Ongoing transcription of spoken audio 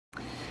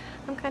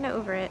I'm kind of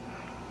over it.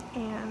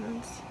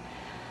 And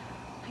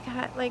I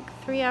got like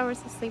 3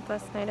 hours of sleep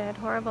last night. I had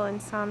horrible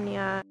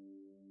insomnia.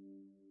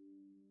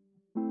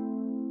 Good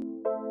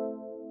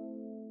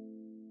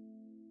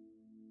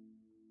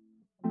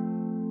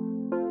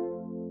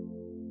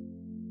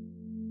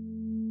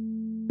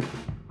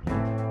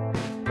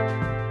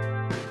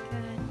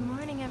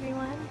morning,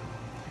 everyone.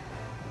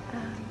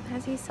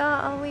 As you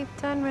saw, all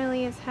we've done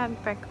really is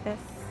have breakfast.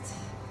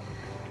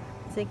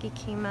 Ziggy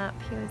came up.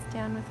 He was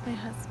down with my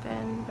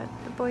husband, but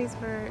the boys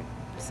were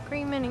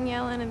screaming and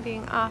yelling and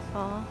being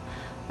awful.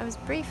 I was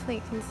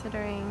briefly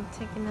considering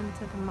taking them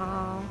to the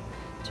mall,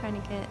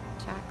 trying to get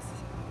Jax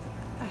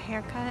a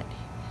haircut.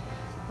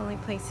 The only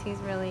place he's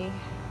really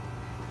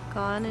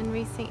gone in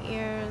recent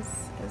years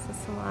is a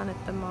salon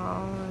at the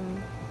mall and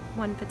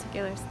one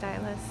particular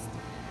stylist.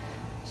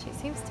 She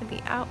seems to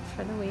be out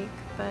for the week,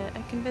 but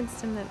I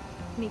convinced him that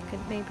we could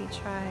maybe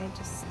try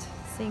just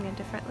seeing a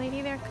different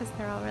lady there because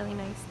they're all really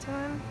nice to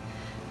him.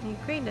 And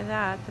he agreed to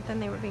that, but then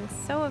they were being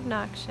so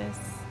obnoxious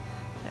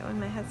that when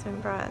my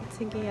husband brought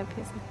Ziggy up,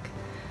 he's like,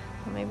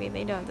 well, maybe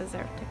they don't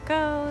deserve to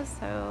go,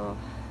 so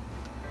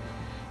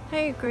I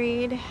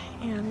agreed,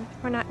 and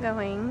we're not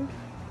going,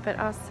 but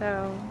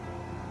also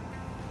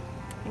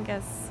I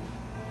guess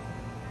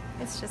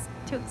it's just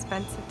too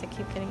expensive to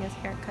keep getting his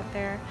hair cut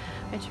there.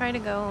 I try to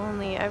go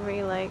only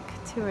every like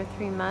 2 or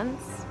 3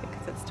 months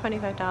because it's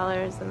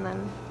 $25 and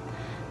then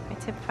I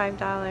tip $5,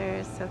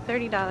 so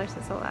 $30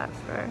 is a lot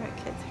for a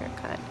kid's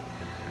haircut.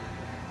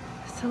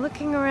 So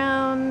looking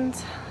around,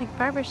 like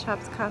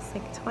barbershops cost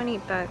like 20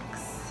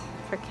 bucks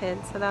for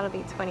kids, so that'll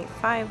be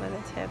 25 with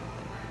a tip,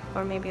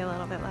 or maybe a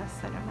little bit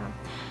less, I don't know.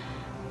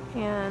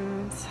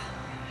 And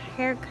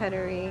hair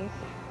cuttery,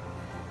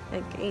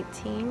 like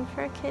 18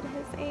 for a kid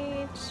his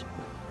age,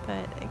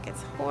 but it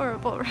gets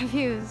horrible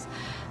reviews,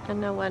 and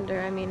no wonder.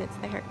 I mean, it's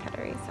the hair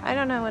cuttery, so I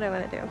don't know what I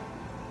want to do.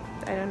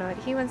 I don't know what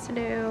he wants to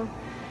do.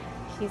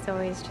 He's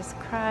always just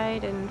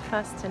cried and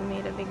fussed and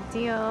made a big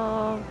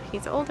deal.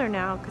 He's older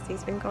now because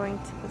he's been going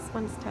to this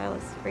one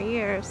stylist for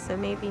years, so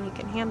maybe he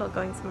can handle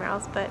going somewhere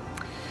else, but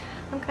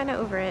I'm kind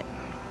of over it.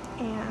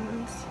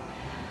 And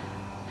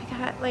I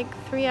got like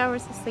 3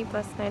 hours of sleep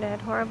last night. I had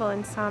horrible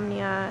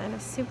insomnia and a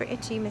super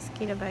itchy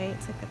mosquito bite.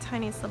 It's like the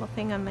tiniest little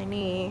thing on my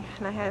knee,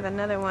 and I had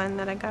another one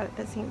that I got at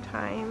the same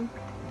time.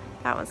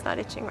 That one's not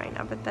itching right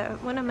now, but the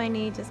one on my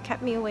knee just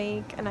kept me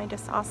awake, and I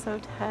just also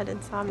had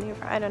insomnia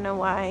for I don't know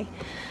why.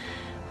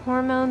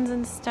 Hormones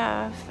and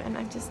stuff, and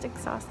I'm just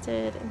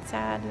exhausted and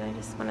sad, and I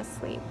just want to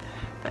sleep.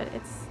 But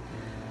it's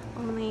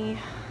only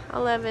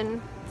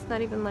 11. It's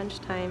not even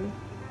lunchtime.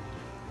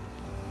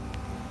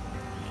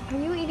 Are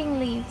you eating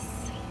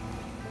leaves?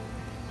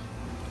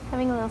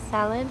 Having a little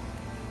salad?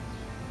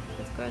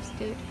 That's gross,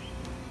 dude.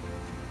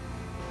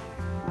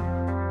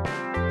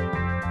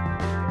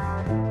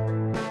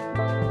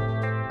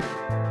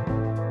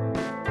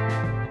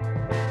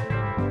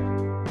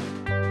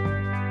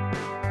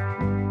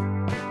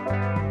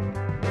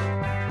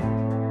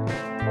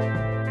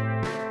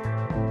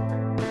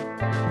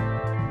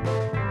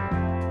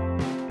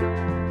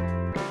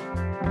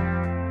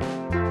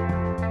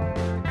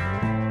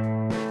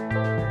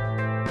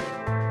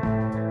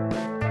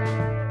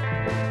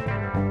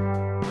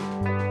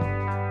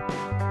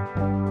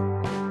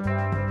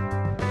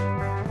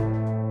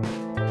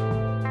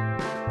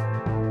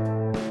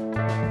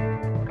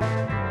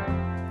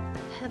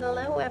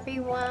 Hello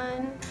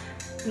everyone,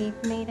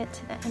 we've made it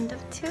to the end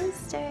of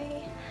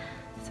Tuesday.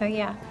 So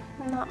yeah,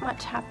 not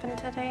much happened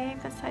today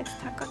besides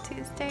Taco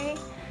Tuesday.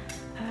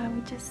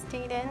 We just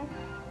stayed in.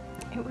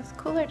 It was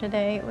cooler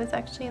today. It was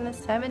actually in the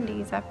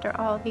 70s after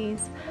all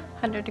these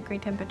 100-degree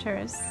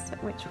temperatures,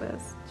 which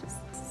was just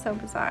so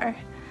bizarre.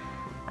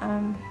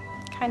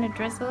 Kind of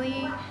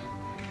drizzly,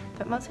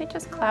 but mostly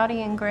just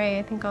cloudy and gray.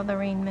 I think all the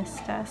rain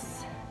missed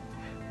us.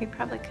 We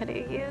probably could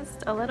have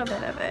used a little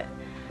bit of it.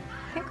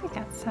 I think we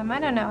got some. I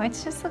don't know. It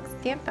just looks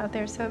damp out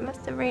there, so it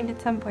must have rained at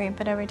some point,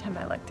 but every time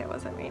I looked, it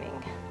wasn't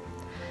raining.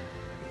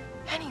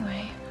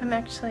 Anyway, I'm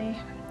actually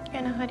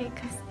in a hoodie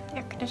because the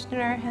air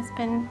conditioner has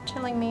been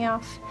chilling me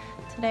off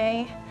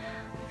today.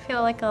 I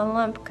feel like a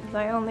lump because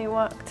I only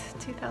walked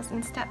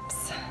 2,000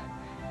 steps.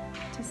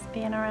 Just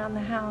being around the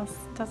house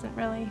doesn't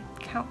really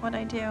count what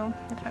I do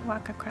if I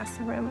walk across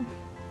the room.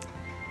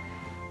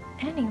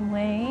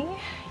 Anyway,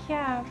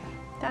 yeah,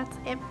 that's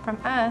it from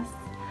us.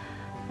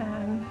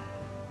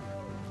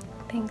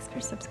 Thanks for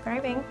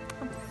subscribing.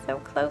 I'm so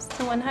close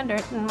to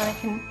 100, and when I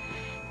can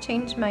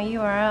change my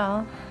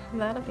URL,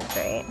 that'll be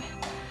great.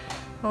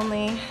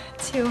 Only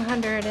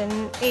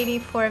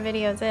 284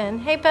 videos in.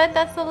 Hey bud,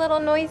 that's a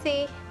little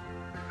noisy.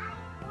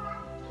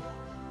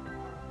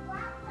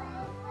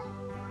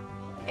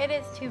 It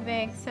is too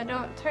big, so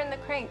don't turn the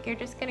crank. You're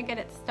just gonna get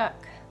it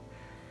stuck.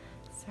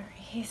 Sorry,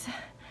 he's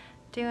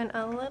doing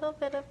a little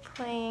bit of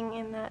playing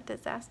in that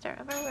disaster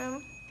of a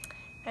room.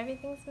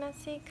 Everything's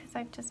messy because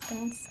I've just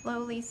been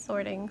slowly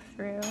sorting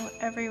through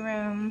every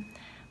room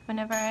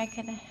whenever I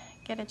could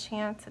get a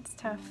chance. It's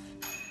tough.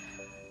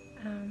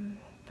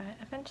 But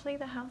eventually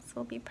the house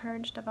will be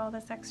purged of all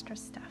this extra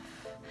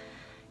stuff.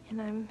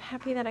 And I'm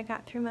happy that I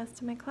got through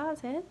most of my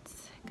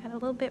closets. Got a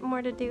little bit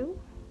more to do.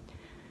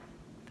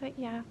 But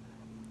yeah,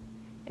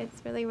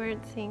 it's really weird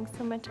seeing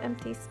so much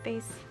empty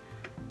space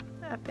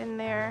up in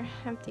there,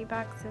 empty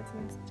boxes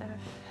and stuff.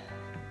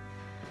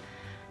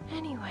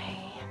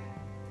 Anyway,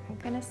 I'm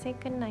gonna say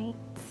goodnight.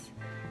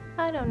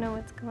 I don't know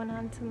what's going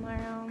on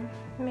tomorrow.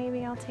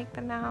 Maybe I'll take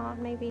them out,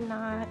 maybe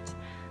not.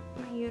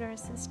 My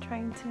uterus is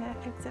trying to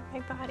exit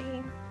my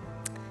body.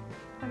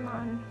 I'm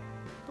on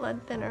blood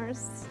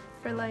thinners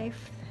for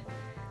life.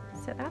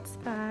 So that's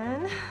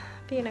fun,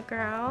 being a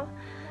girl.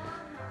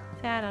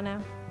 So I don't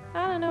know.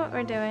 I don't know what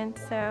we're doing.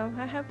 So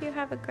I hope you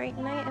have a great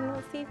night, and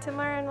we'll see you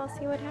tomorrow and we'll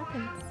see what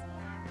happens.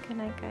 Good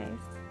night, guys.